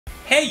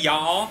Hey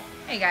y'all!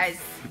 Hey guys.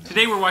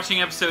 Today we're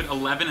watching episode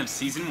 11 of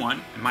season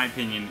 1. In my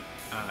opinion,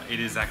 it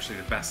is actually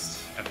the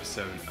best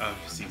episode of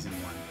season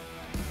 1.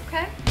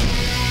 Okay.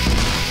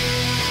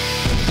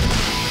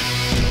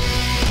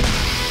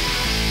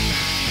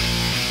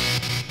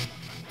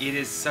 It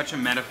is such a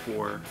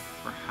metaphor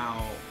for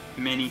how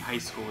many high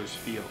schoolers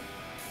feel.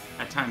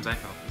 At times I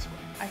felt this way.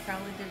 I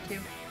probably did too.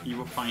 You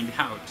will find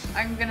out.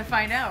 I'm gonna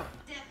find out.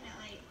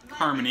 Definitely.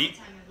 Harmony.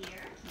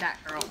 That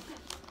girl.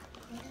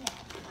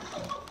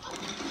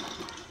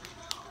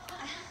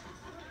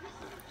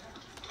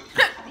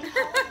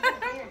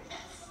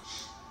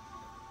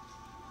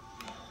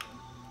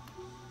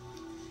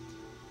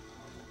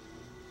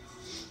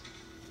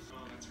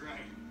 Oh, that's right.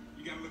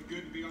 You gotta look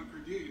good to be on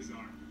Cordelia's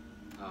arm.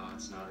 Oh,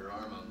 it's not her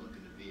arm I'm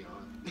looking to be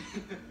on.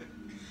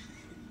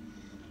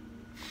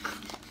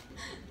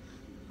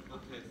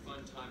 Okay,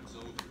 fun time's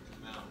over.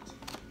 Come out.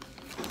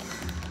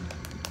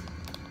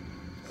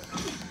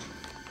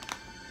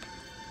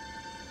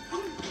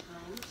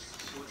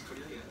 So what's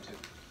Cordelia up to?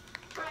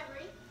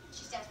 Bribery.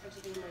 She's desperate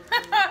to be in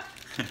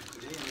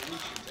Cordelia, maybe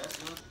she does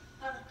know?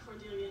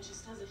 Cordelia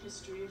just has a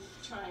history of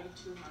trying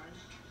too hard.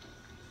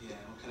 Yeah,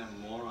 what kind of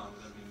moron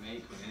would I be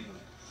making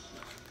anyway?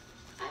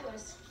 I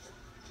was.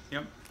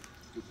 Yep.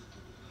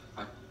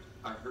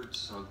 I heard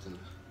something.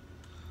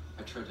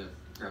 I tried to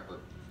grab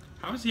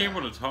a... How is he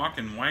able to talk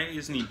and why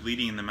isn't he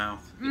bleeding in the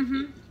mouth?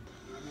 Mm-hmm.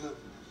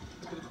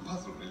 It's a bit of a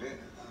puzzle, really.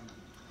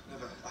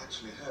 Never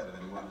actually heard of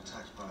anyone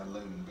attacked by a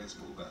lone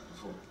baseball bat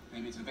before.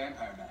 Maybe it's a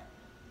vampire bat.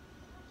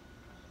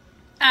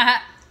 Uh-huh.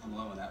 I'm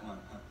low on that one,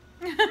 huh?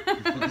 It's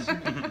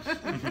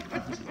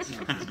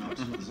not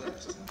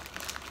possessed, isn't it?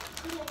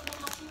 Cordelia, can I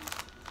help you?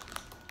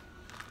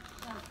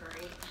 Oh,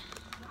 great.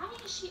 Why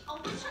is she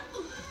always...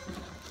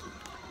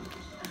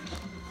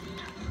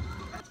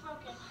 It's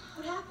broken.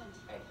 What happened?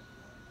 Hey,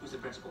 who's the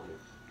principal here?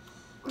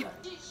 What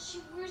happened?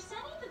 We were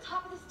standing at the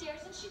top of the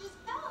stairs and she just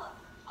fell.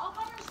 All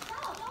by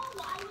herself.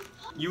 No, I was...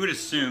 You would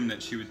assume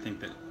that she would think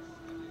that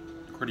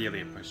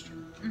Cordelia pushed her.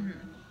 Mm-hmm.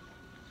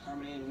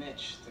 Harmony and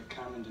Mitch, the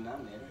common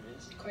denominator, it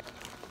is.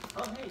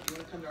 Oh, hey, do you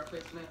want to come to our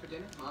place tonight for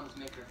dinner? Mom's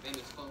making her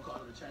famous phone call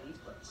to the Chinese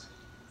place.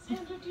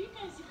 Sandra, do you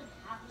guys even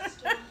have a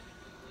stove?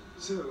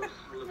 So,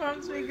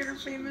 Mom's making her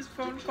famous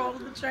phone call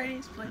to the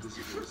Chinese place. What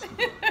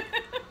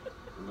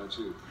about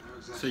you? How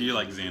exactly So you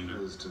like do Xander?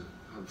 propose to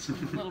hunt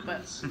someone A little bit.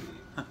 at sea?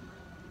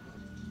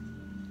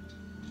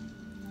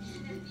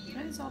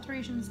 Why is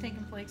alterations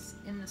taking place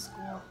in the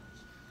school?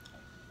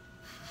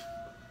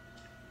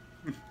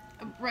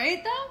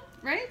 Right though?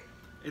 Right?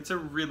 It's a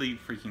really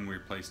freaking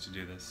weird place to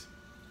do this.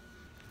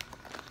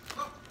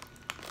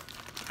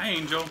 Hi,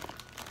 Angel.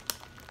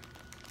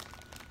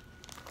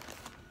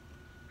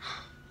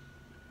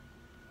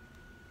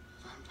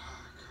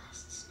 Vampire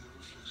casts no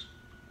reflection.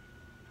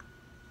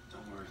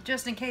 Don't worry.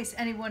 Just in case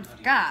anyone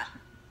forgot.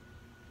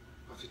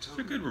 Buffy It's told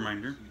a good me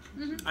reminder.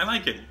 you I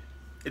like it.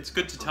 It's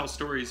good to tell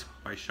stories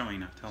by showing,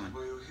 not telling.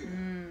 why you're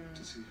here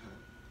to see her.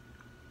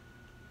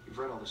 You've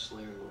read all the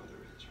Slayer lore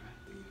there is, right?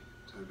 The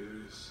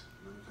Tiberius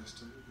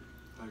Manifesto, the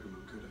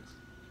Pergamon Codex.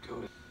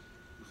 Go.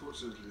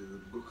 Unfortunately, the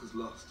book was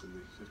lost in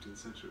the 15th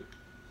century.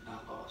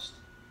 Not lost.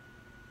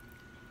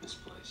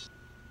 Misplaced.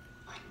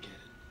 I can get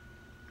it.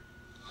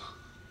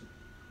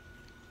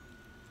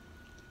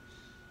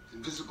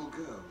 Invisible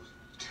girl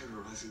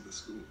terrorizing the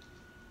school.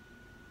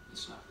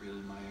 It's not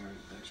really my area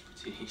of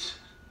expertise.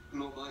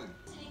 Not mine.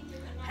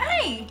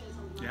 Hey!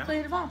 Yeah. Play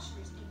it off.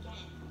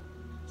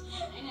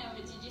 I know,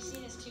 but did you see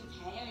his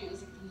toupee? I mean, it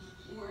was like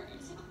the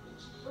worst.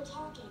 We're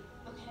talking,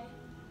 okay?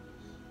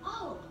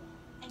 Oh,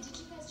 and did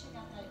you guys check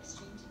out that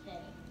extreme toupee?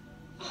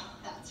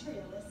 That's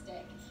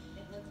realistic.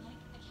 It looked like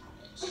a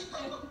cabbage.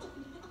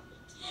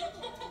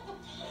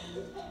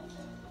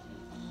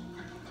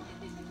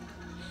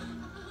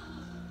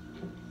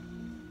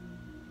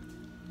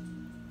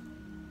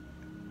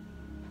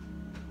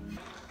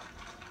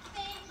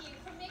 Thank you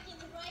for making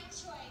the right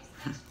choice.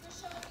 Thank you for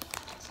showing me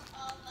how much you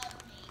all love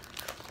me.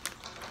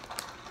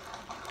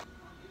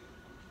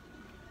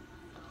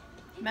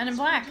 Men in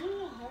Black. Did you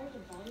hire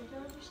a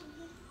bodyguard or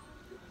something?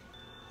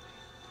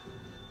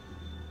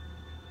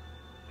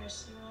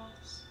 Mercy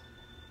Ross.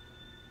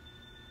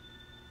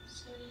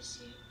 So do you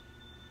see?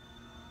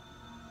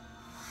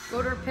 Go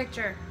to her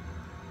picture.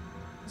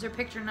 Is her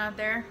picture not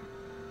there?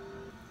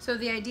 So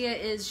the idea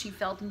is she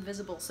felt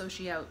invisible, so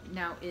she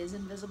now is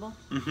invisible?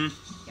 Mm-hmm.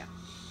 Yeah.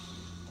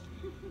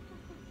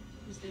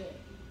 Who's there?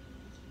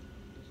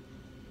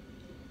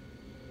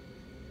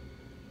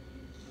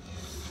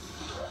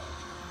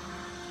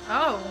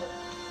 Oh.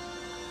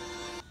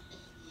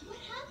 What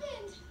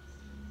happened?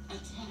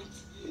 Attacked.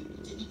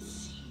 Didn't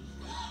see.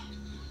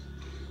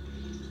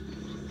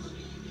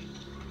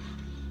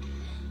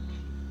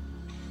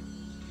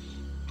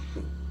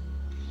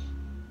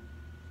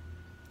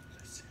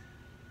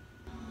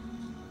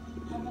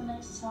 Have a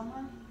nice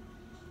summer?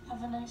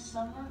 Have a nice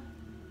summer?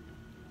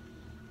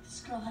 This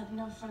girl had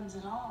no friends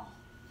at all.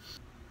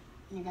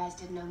 You guys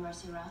didn't know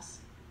Mercy Ross?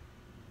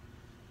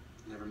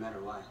 Never met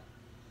her, why?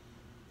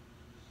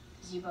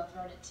 Because you both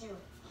wrote it too.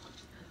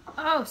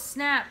 Oh,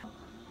 snap.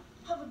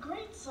 Have a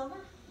great summer.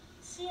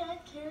 See, I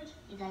cared.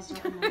 You guys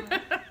don't remember?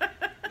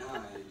 No, I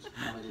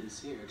probably didn't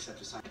see her except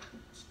to sign.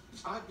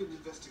 I've been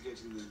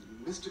investigating the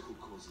mystical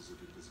causes of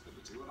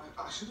invisibility when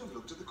I should have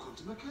looked at the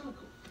quantum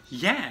mechanical.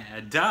 Yeah,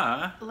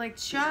 duh. Like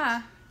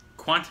Shaw.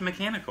 Quantum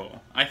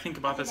mechanical. I think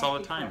about this all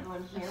the time.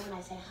 Everyone here when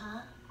I say,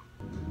 huh?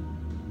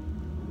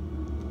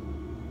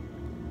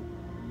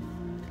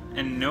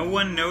 And no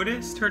one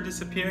noticed her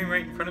disappearing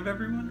right in front of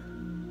everyone?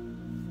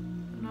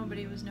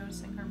 Nobody was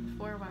noticing her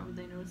before. Why would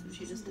they notice if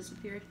she just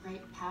disappeared?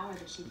 Great power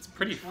that she. It's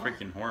pretty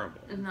freaking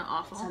horrible. Isn't that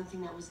awful?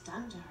 Something that was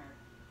done to her.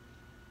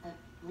 That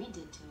we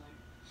did to her.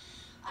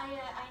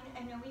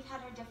 I know we've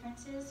had our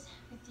differences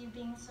with you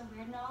being so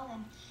weird and all,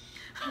 and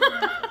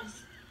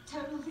these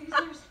total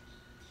losers.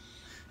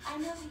 I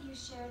know that you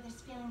share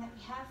this feeling that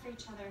we have for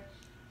each other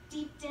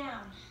deep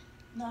down.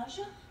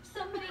 Nausea?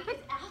 Somebody is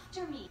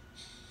after me.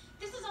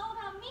 This is all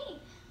about me.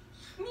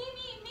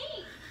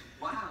 Me.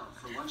 Wow,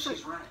 for once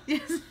she's right.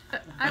 Yes.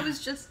 I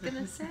was just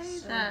gonna say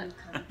So that. you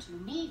come to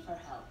me for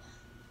help.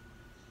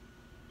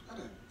 I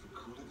don't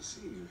recall ever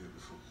seeing you here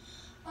before.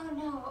 Oh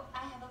no,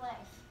 I have a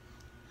life.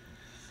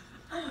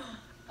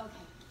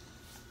 Okay.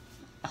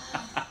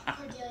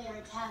 Cordelia, our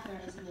attacker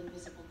is an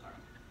invisible girl.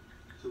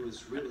 Who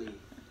was really,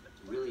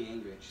 really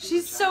angry. She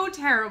She's was a so child.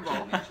 terrible.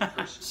 Can't imagine a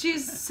person.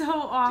 She's so Takes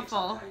some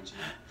awful. time,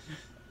 Janet.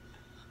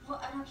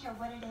 Well, I don't care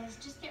what it is.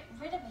 Just get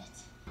rid of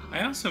it.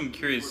 I also am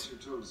curious,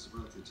 What you told us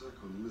about the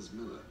attack on Ms.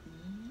 Miller.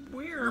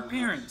 where are her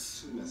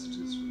parents? Two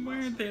messages from Why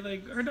aren't Martha. they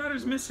like, her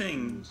daughter's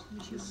missing?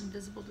 She was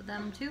invisible to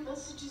them too.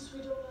 Messages we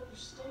don't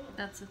understand.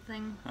 That's the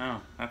thing. Oh,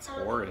 that's I don't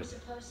think horrid. we're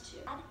supposed to.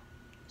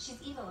 She's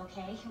evil,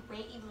 okay? Way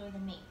eviler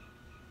than me.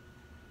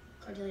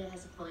 Cordelia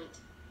has a point.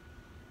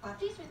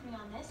 Buffy's with me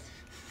on this.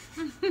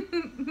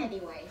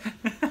 Anyway,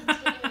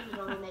 continuing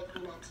normal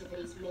make-room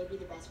activities may be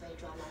the best way to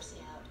draw Marcy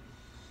out.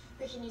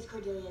 We can use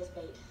Cordelia as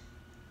bait.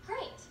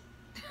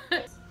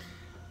 Great.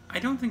 I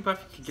don't think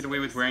Buffy could get away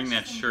with wearing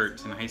that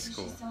shirt in high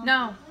school.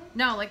 No,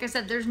 like I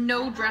said, there's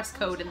no dress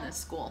code in this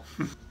school.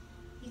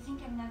 You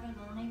think I'm never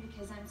lonely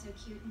because I'm so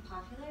cute and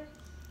popular?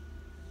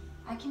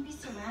 I can be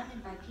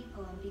surrounded by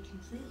people and be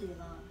completely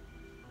alone.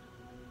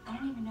 I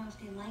don't even know if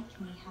they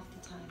like me half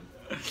the time.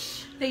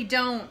 They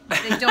don't.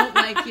 They don't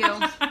like you.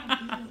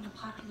 I'm really in the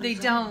popular They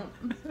zone.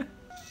 don't.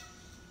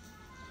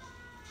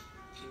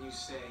 Can you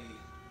say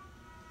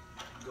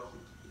go?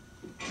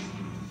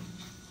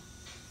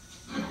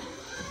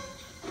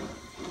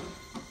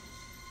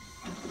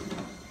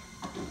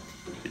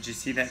 Did you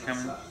see that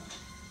coming?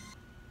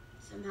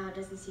 Somehow it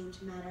doesn't seem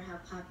to matter how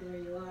popular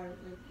you are.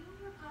 Like, You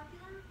were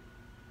popular?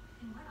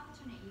 In what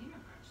alternate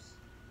universe?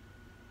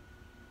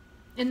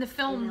 In the in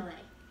film LA.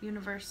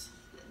 universe.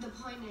 The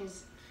point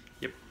is,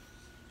 Yep.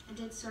 I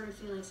did sort of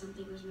feel like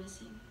something was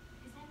missing.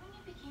 Is that when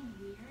you became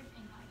weird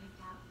and got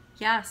kicked out?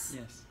 Yes.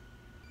 Yes.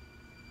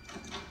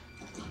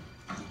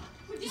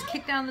 Just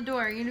kick down the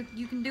door.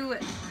 You can do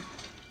it.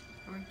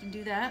 Or you can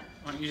do that.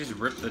 Why don't you just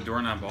rip the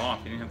doorknob off?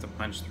 You didn't have to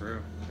punch through.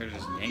 You could have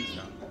just yanked it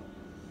off.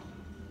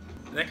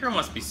 That girl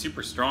must be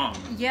super strong.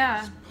 Yeah.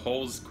 Just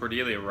pulls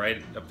Cordelia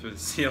right up through the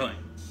ceiling.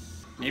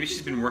 Maybe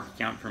she's been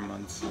working out for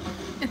months.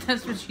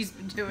 That's what she's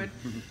been doing.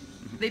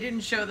 They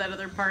didn't show that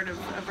other part of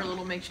her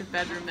little makeshift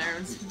bedroom there. It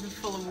was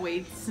full of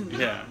weights. And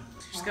Yeah.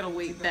 she's got a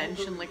weight bench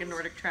and like a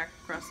Nordic track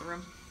across the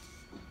room.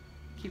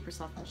 Keep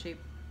herself in shape.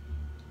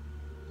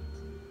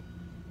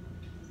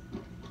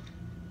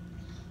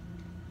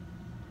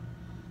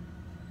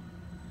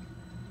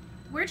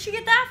 Where'd she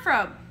get that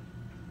from?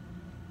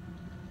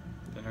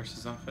 The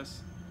nurse's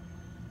office.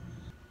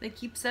 They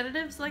keep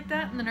sedatives like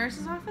that in the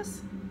nurse's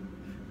office?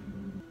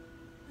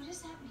 What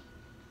does that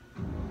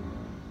mean?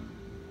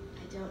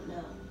 I don't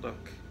know.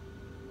 Look,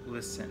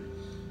 listen,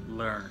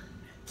 learn.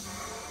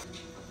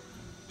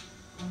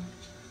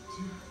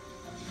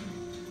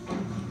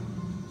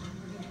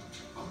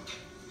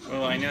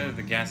 Well, I know that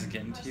the gas is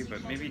getting to you,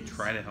 but maybe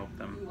try to help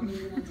them. Want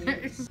to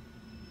I think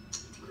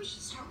we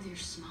should start with your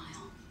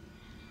smile.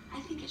 I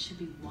think it should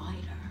be wider.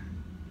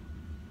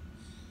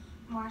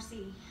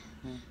 Marcy,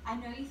 I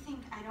know you think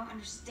I don't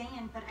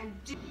understand, but I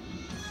do.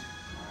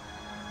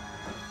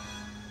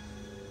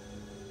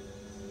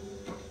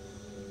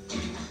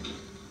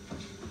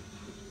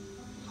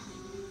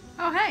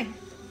 Oh, hey.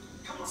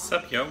 What's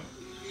up, yo?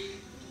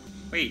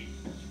 Wait,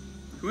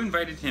 who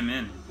invited him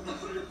in? What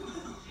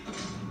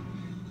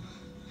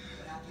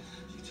happened?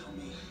 You tell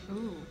me.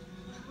 Ooh.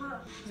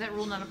 Does that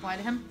rule not apply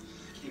to him?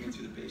 Came in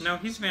through the basement. No,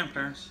 he's a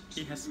vampire.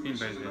 He has to be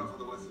invited in.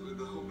 Otherwise,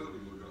 the whole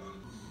building will go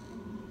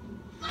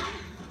up.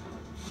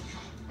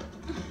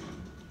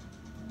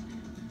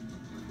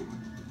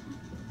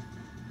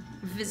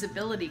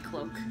 Visibility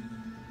cloak.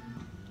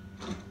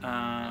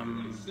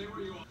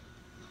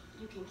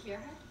 You can cure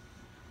her?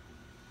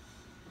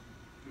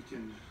 We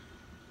can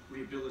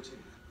rehabilitate her.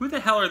 Who the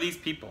hell are these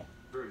people?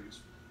 Very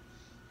useful.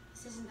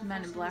 This isn't the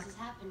Men in first time black. this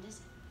has happened, is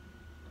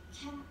it?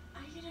 Can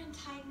I get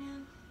untied now?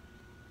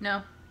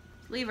 No.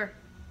 Leave her.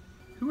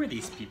 Who are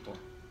these people?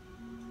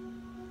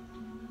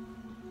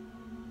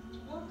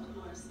 Welcome,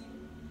 Marcy.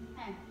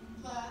 Hey.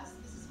 Class,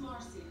 this is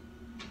Marcy.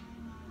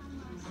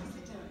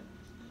 Sit down.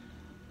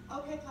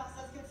 Okay, class,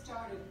 let's get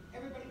started.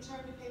 Everybody turn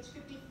to page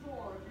 54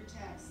 of your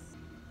text.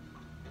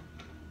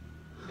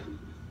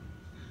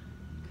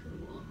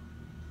 Cool.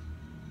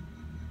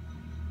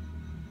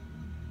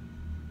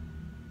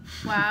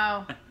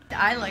 Wow.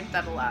 I like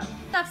that a lot.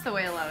 That's the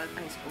way a lot of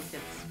high school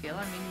kids feel.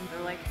 I mean,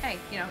 they're like, hey,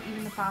 you know,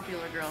 even the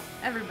popular girls,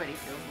 everybody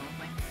feels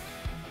lonely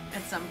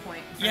at some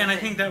point. Yeah, and I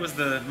think that was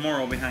the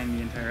moral behind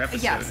the entire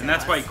episode. Yes, and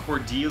that's it why was.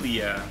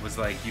 Cordelia was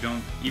like, you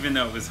don't, even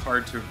though it was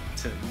hard to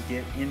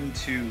get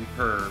into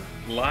her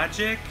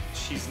logic,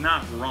 she's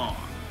not wrong.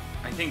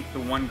 I think the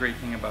one great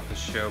thing about the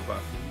show,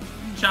 Buffy,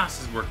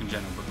 Joss's work in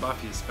general, but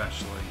Buffy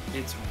especially,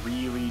 it's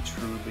really,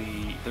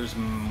 truly, there's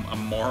a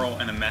moral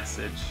and a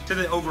message to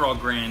the overall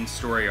grand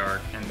story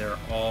arc, and they're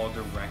all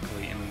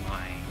directly in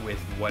line with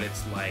what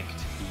it's like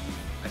to be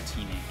a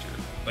teenager.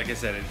 Like I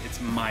said, it's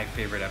my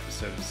favorite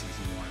episode of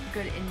season 1.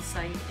 Good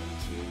insight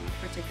into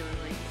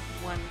particularly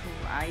one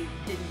who I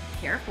didn't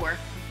care for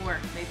before.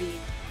 Maybe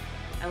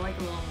I like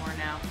a little more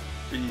now.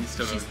 You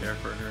still don't care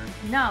for her?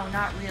 No,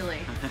 not really.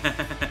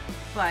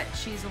 But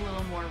she's a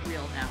little more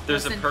real now.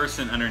 There's Listen, a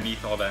person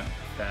underneath all that.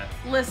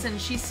 Listen,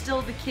 she's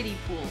still the kiddie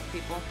pool,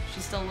 people.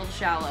 She's still a little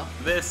shallow.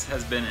 This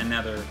has been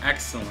another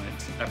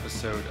excellent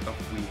episode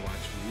of We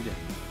Watch Whedon.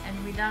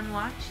 And we done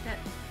watched it.